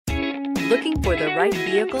Looking for the right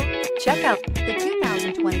vehicle? Check out the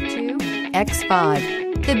 2022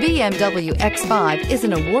 X5. The BMW X5 is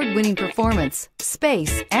an award-winning performance,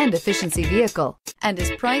 space, and efficiency vehicle and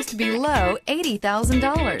is priced below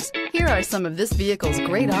 $80,000. Here are some of this vehicle's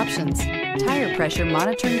great options: tire pressure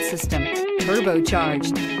monitoring system,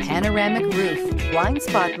 turbocharged, panoramic roof, blind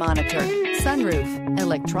spot monitor, sunroof,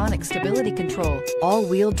 electronic stability control,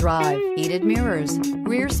 all-wheel drive, heated mirrors,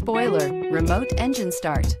 rear spoiler, remote engine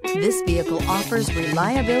start. This vehicle offers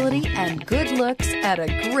reliability and good looks at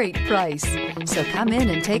a great price. So come in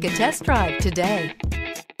and take a test drive today.